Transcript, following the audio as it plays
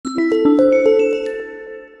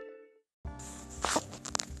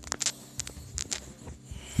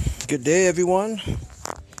Good day, everyone.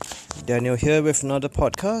 Daniel here with another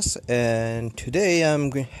podcast, and today I'm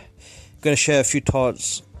going to share a few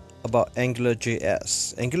thoughts about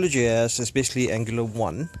AngularJS. AngularJS is basically Angular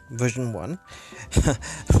 1, version 1, a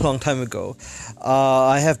long time ago.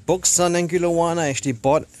 I have books on Angular 1. I actually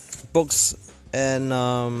bought books and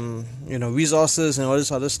resources and all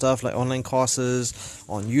this other stuff like online courses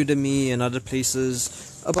on Udemy and other places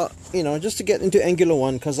about just to get into Angular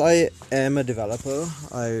 1 because I am a developer.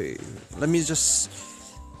 I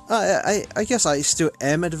guess I still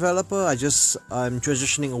am a developer. I'm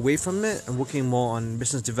transitioning away from it and working more on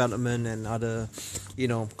business development and other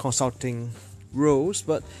consulting roles,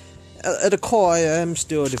 but at the core I am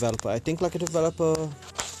still a developer. I think like a developer,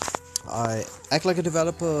 I act like a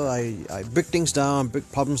developer, I break things down,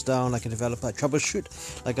 break problems down like a developer, I troubleshoot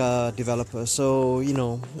like a developer. So,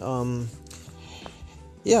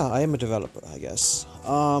 I am a developer, I guess.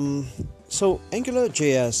 So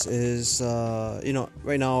AngularJS is,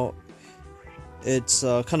 right now it's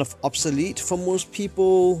kind of obsolete for most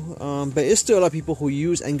people, but there's still a lot of people who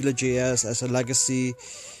use AngularJS as a legacy.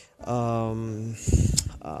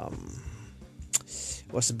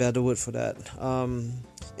 What's the better word for that?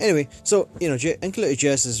 Anyway, so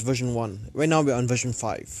AngularJS is version 1. Right now we're on version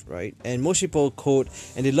 5, right? And most people code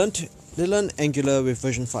and they learn Angular with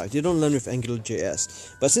version 5. They don't learn with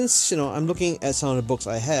AngularJS. But since I'm looking at some of the books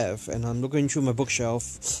I have, and I'm looking through my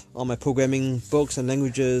bookshelf, all my programming books and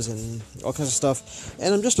languages and all kinds of stuff,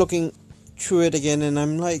 and I'm just looking through it again, and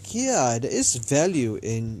I'm like, yeah, there is value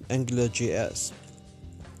in AngularJS.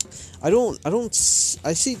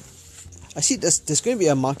 I see there's going to be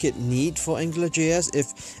a market need for AngularJS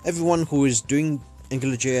if everyone who is doing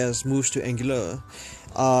AngularJS moves to Angular,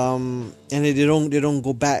 and they don't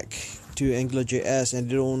go back to AngularJS, and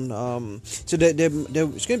they don't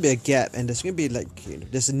there's going to be a gap, and there's going to be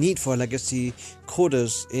there's a need for legacy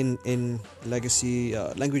coders in legacy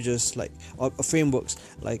languages or frameworks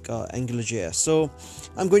like AngularJS. So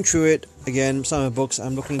I'm going through it again. Some of the books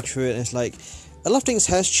I'm looking through it, and it's like a lot of things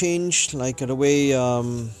has changed, like the way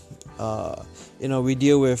we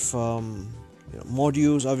deal with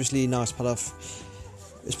modules. Obviously now it's part of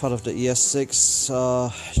the ES6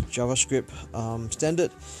 JavaScript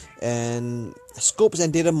standard, and scopes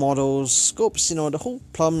and data models. Scopes, the whole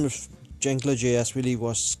problem with AngularJS really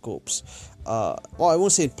was scopes. I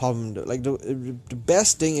won't say problem. Like the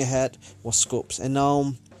best thing it had was scopes, and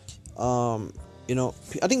now I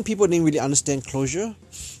think people didn't really understand Clojure.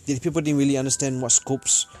 People didn't really understand what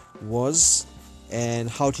scopes was and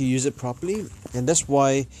how to use it properly, and that's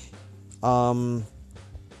why it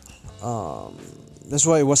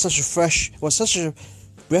was such a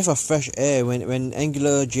breath of fresh air when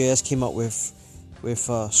AngularJS came out with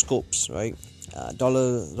scopes, right?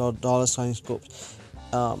 Dollar sign scopes.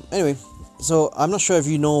 Anyway, so I'm not sure if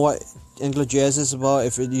you know what AngularJS is about.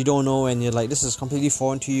 If you don't know and you're like, this is completely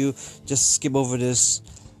foreign to you, just skip over this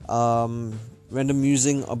random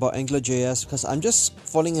musing about AngularJS, because I'm just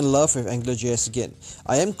falling in love with AngularJS again.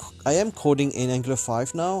 I am coding in Angular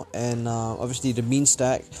 5 now, and obviously the mean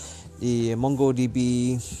stack, the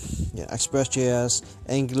MongoDB, Express.js,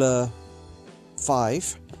 Angular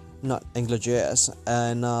 5, not AngularJS,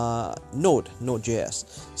 and Node.js.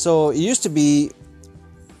 So it used to be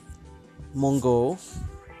Mongo,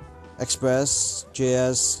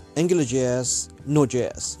 Express.js, AngularJS,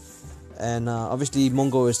 Node.js. And obviously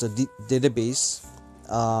Mongo is the database,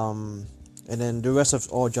 and then the rest of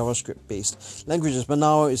all JavaScript based languages. But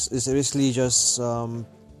now it's basically just the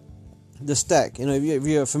stack. If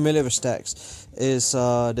you're familiar with stacks, is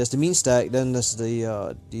there's the mean stack, then there's the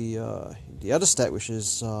other stack, which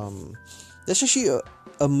is there's actually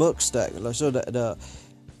a Merc stack. So the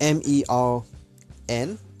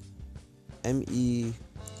MERN,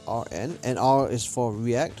 and R is for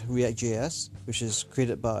React.js, which is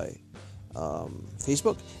created by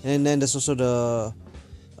Facebook. And then there's also the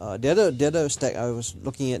other stack I was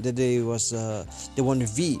looking at today was the one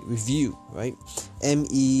with Vue, right?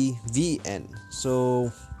 MEVN.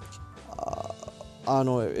 So I don't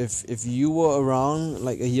know if you were around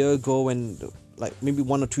like a year ago, when maybe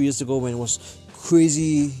 1 or 2 years ago, when it was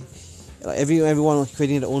crazy. Everyone was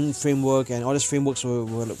creating their own framework, and all these frameworks were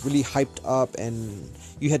really hyped up, and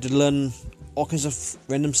you had to learn all kinds of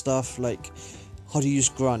random stuff like how to use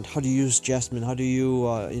Grunt, how to use Jasmine, how do you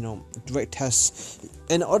direct tests,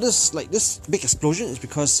 and all this. This big explosion is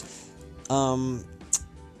because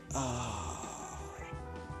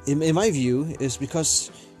in my view is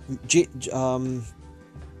because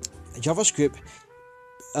JavaScript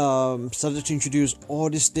started to introduce all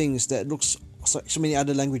these things that looks like so many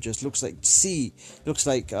other languages. Looks like C, looks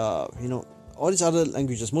like all these other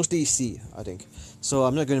languages, mostly C, I think. So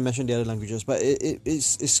I'm not going to mention the other languages, but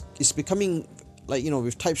it's becoming like,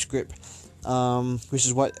 with TypeScript, which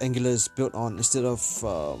is what Angular is built on, instead of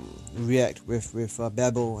React with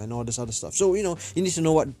Babel and all this other stuff. So you need to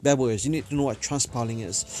know what Babel is. You need to know what transpiling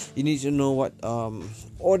is. You need to know what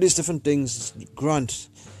all these different things. Grunt,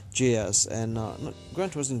 JS, and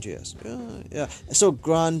Grunt wasn't JS. Yeah. So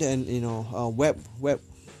Grunt and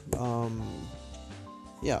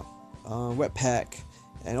Webpack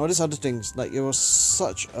and all these other things. Like, it was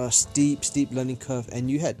such a steep learning curve,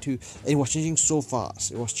 and it was changing so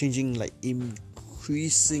fast. It was changing like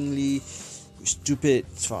increasingly stupid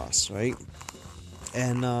fast, right?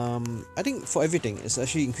 And I think for everything it's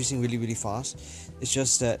actually increasing really, really fast. It's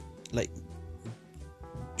just that, like,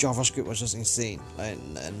 JavaScript was just insane,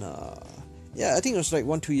 and I think it was like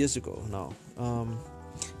 1-2 years ago now.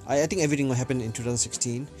 I think everything will happen in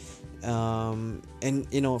 2016. And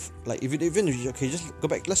like, just go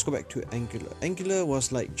back. Let's go back to Angular. Angular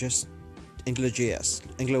was like just AngularJS,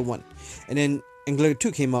 Angular 1, and then Angular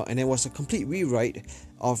 2 came out, and it was a complete rewrite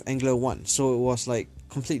of Angular 1. So it was like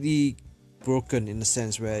completely broken, in the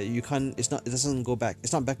sense where it doesn't go back.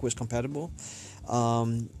 It's not backwards compatible. I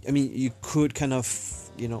mean, you could kind of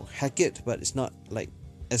hack it, but it's not like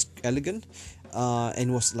as elegant. And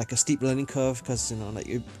it was like a steep learning curve, because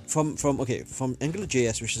from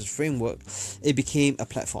AngularJS, which is a framework, it became a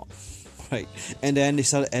platform, right? And then they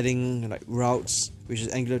started adding like routes, which is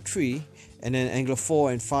Angular 3, and then Angular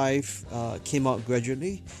 4 and 5 came out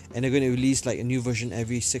gradually, and they're going to release like a new version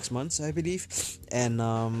every 6 months, I believe, and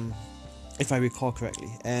if I recall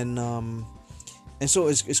correctly, and so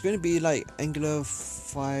it's going to be like Angular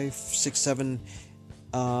 5, 6, 7.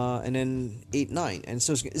 And then 8, 9, and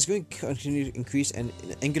so it's going to continue to increase. And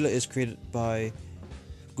Angular is created by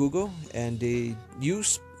Google, and they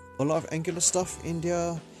use a lot of Angular stuff in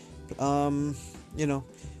their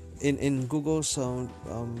in Google's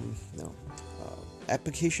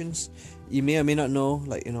applications. You may or may not know,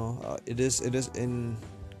 like, it is in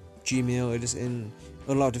Gmail, it is in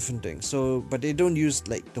a lot of different things. So, but they don't use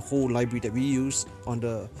like the whole library that we use on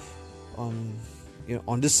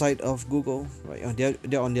this side of Google, right?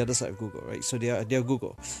 They're on the other side of Google, right? So they're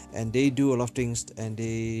Google, and they do a lot of things, and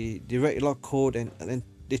they write a lot of code, and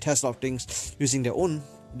they test a lot of things using their own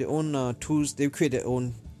tools. They create their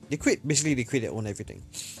own everything,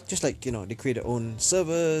 just like they create their own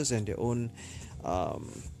servers and their own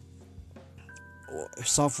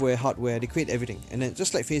software, hardware. They create everything. And then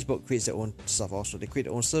just like Facebook creates their own stuff also, they create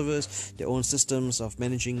their own servers, their own systems of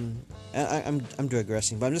managing. I'm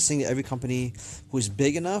digressing, but I'm just saying that every company who is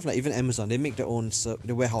big enough, like even Amazon, they make their own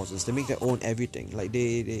the warehouses, they make their own everything. Like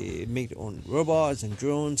they make their own robots and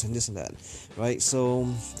drones and this and that, right? So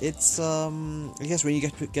it's I guess when you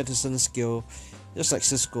get to a certain scale, just like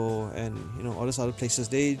Cisco and all those other places,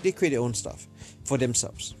 they create their own stuff for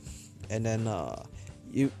themselves. And then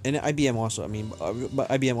and IBM also, but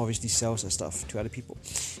IBM obviously sells their stuff to other people.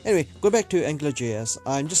 Anyway, go back to AngularJS.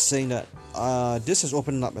 I'm just saying that this has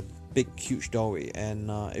opened up a big, huge doorway. And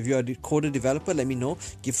if you're a coder developer, let me know.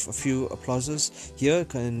 Give a few applauses here,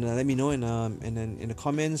 and let me know. And then in the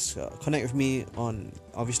comments, connect with me on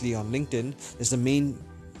LinkedIn. It's the main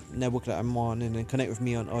network that I'm on, and then connect with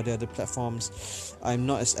me on all the other platforms. I'm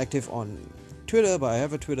not as active on Twitter, but I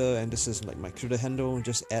have a Twitter, and this is like my Twitter handle,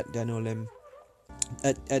 just @DanielLim.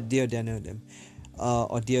 At Dear Daniel Lim,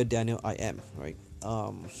 or Dear Daniel IM, right?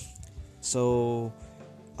 So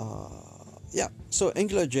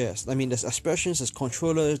AngularJS, there's expressions, there's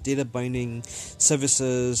controllers, data binding,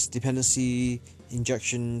 services, dependency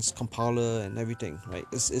injections, compiler, and everything, right?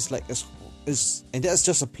 And that's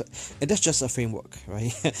just a framework,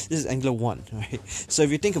 right? This is Angular 1, right? So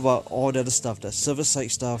if you think about all the other stuff, the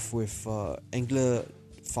server-side stuff with Angular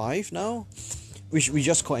 5 now, which we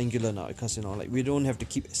just call Angular now, because we don't have to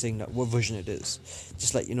keep saying that what version it is.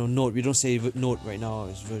 Just like Node, we don't say Node right now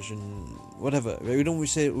is version whatever. We don't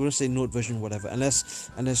say Node version whatever,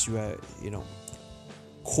 unless you are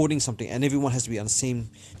coding something, and everyone has to be on the same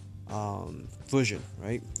version,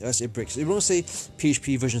 right? Else it breaks. We don't say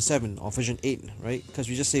PHP version 7 or version 8, right? Because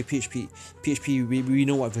we just say PHP. PHP, we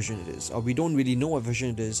know what version it is, or we don't really know what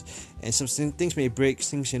version it is, and some things may break,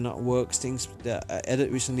 things may not work, things that are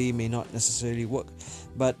added recently may not necessarily work.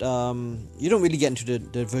 But you don't really get into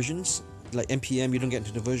the versions, like NPM. You don't get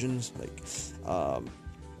into the versions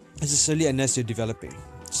necessarily unless you're developing.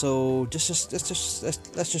 So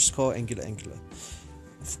let's just call Angular.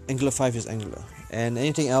 Angular 5 is Angular, and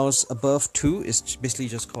anything else above 2 is basically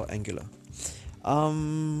just called Angular.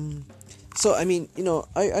 So I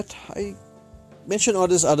mention all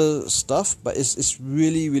this other stuff, but it's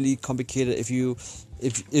really really complicated if you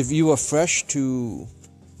were fresh to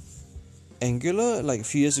Angular like a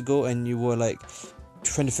few years ago and you were like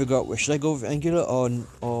trying to figure out where should I go with Angular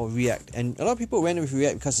or React, and a lot of people went with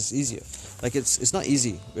React because it's easier. Like it's not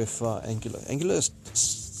easy with Angular. Angular is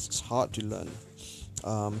it's hard to learn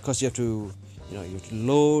because you have to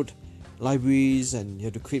load libraries and you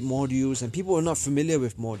have to create modules, and people are not familiar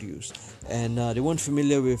with modules, and they weren't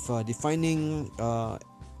familiar with defining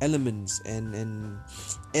elements and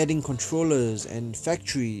adding controllers and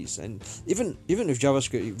factories, and even with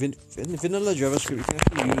JavaScript, vanilla JavaScript,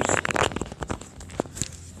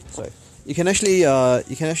 you can actually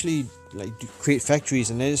like create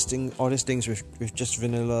factories and all these things with just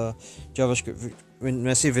vanilla JavaScript. When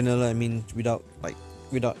I say vanilla, I mean without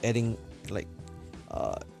adding like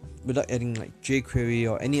jQuery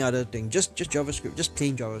or any other thing, just JavaScript, just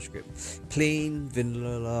plain JavaScript, plain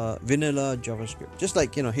vanilla JavaScript, just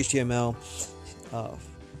like HTML,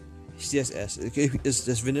 CSS.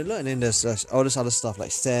 There's vanilla, and then there's all this other stuff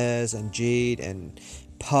like Sass and Jade and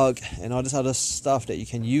Pug and all this other stuff that you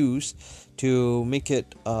can use to make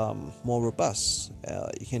it more robust.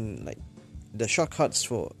 You can the shortcuts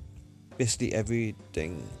for basically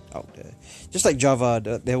everything out there. Just like Java,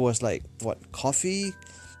 there was coffee.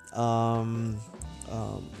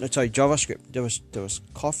 JavaScript. There was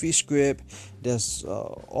CoffeeScript. There's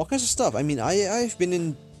all kinds of stuff. I mean, I've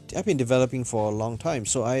been developing for a long time,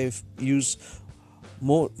 so I've used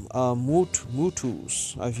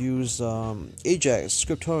Mootools. I've used Ajax,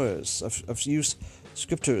 Scriptors. I've used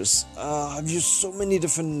Scriptors. I've used so many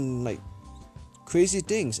different crazy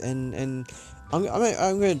things, and I'm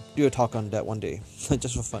gonna do a talk on that one day,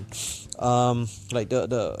 just for fun.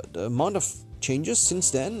 The amount of changes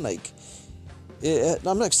since then,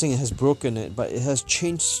 I'm not saying it has broken it, but it has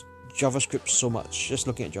changed JavaScript so much. Just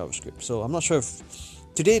looking at JavaScript, so I'm not sure if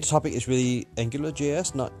today the topic is really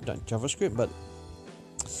AngularJS, not JavaScript, but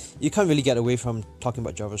you can't really get away from talking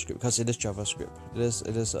about JavaScript because it is JavaScript.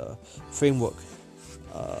 It is a framework.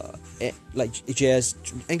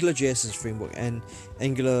 AngularJS is a framework, and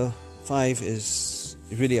Angular 5 is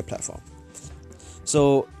really a platform.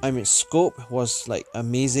 So Scope was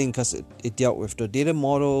amazing because it dealt with the data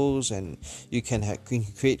models, and you can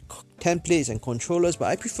create templates and controllers. But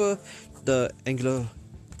I prefer the Angular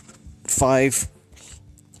 5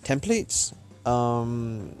 templates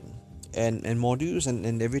and modules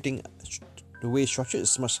and everything. The way it's structured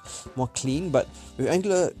is much more clean. But with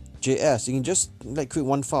AngularJS, you can just create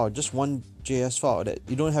one file, just one JS file that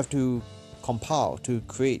you don't have to compile to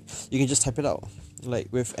create. You can just type it out.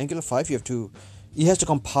 With Angular 5, it has to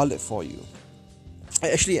compile it for you.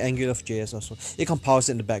 Actually, AngularJS also, it compiles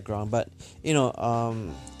it in the background, but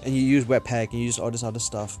and you use Webpack and you use all this other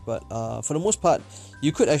stuff. But for the most part,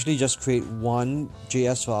 you could actually just create one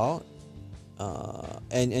JS file,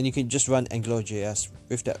 and you can just run AngularJS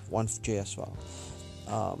with that one JS file.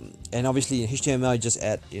 And obviously in HTML, you just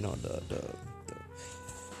add the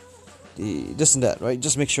this and that, right?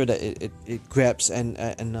 Just make sure that it grabs and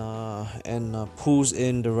pulls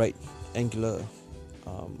in the right Angular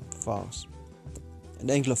files, an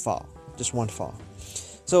Angular file, just one file.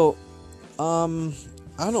 So I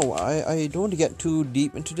don't know, I don't want to get too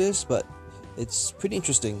deep into this, but it's pretty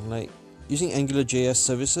interesting, using AngularJS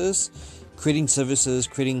services, creating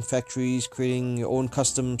factories, creating your own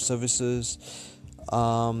custom services.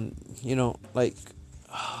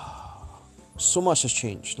 So much has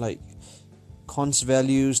changed. Const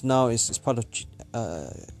values now is part of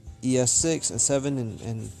ES6 and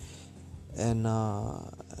 7, and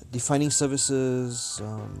defining services.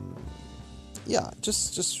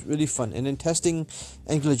 Just really fun. And then testing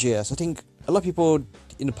AngularJS. I think a lot of people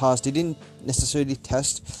in the past, they didn't necessarily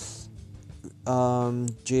test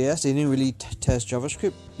JS. They didn't really test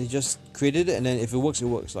JavaScript. They just created it, and then if it works, it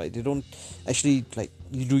works. They don't actually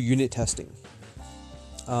you do unit testing.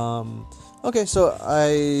 Okay, so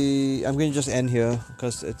I'm going to just end here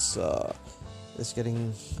because it's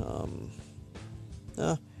getting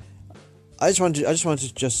I just want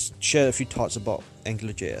to just share a few thoughts about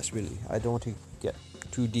AngularJS. Really, I don't want to get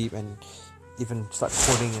too deep and even start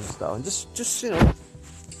coding and stuff, and just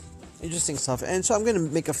interesting stuff. And so I'm going to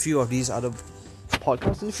make a few of these other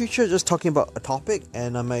podcasts in the future, just talking about a topic,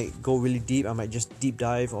 and I might go really deep. I might just deep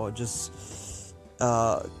dive, or just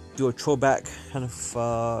do a throwback kind of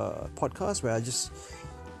podcast where I just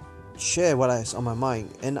share what is on my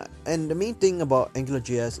mind. And the main thing about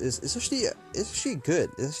AngularJS is it's actually good.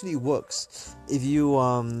 It actually works. If you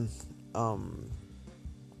know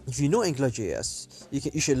AngularJS,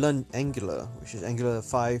 you should learn Angular, which is Angular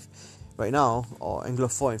 5 right now, or Angular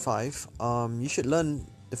 4 and 5. You should learn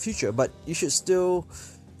the future, but you should still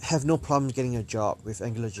have no problems getting a job with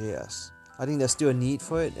AngularJS. I think there's still a need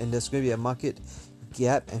for it, and there's going to be a market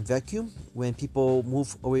gap and vacuum when people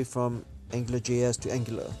move away from AngularJS to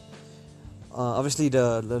Angular. Obviously,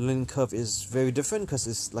 the learning curve is very different because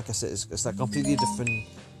it's like I said, it's like completely different.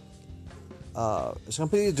 It's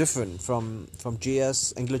completely different from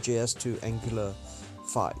AngularJS to Angular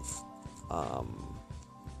 5.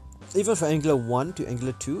 Even from Angular 1 to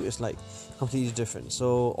Angular 2, it's like completely different.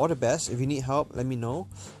 So all the best. If you need help, let me know.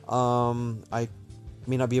 I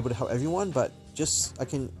may not be able to help everyone, but just I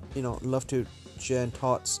can love to share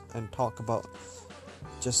thoughts and talk about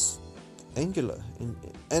just Angular.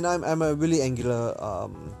 And I'm a really Angular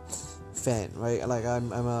fan, right? Like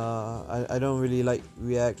I don't really like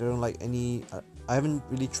React. I don't like any. I haven't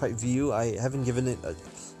really tried Vue. I haven't given it an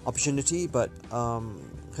opportunity, but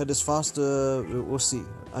heard it's faster. We'll see.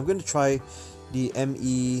 I'm going to try the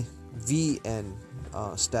MEVN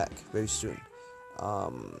stack very soon,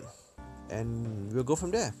 and we'll go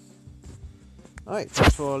from there. Alright,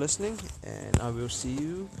 thanks for listening, and I will see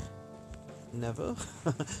you never.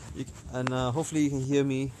 And hopefully you can hear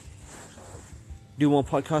me do more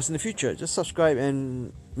podcasts in the future. Just subscribe,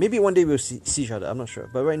 and maybe one day we'll see each other. I'm not sure,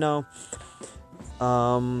 but right now,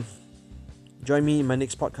 join me in my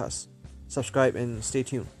next podcast. Subscribe and stay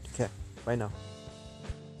tuned. Take care. Bye now.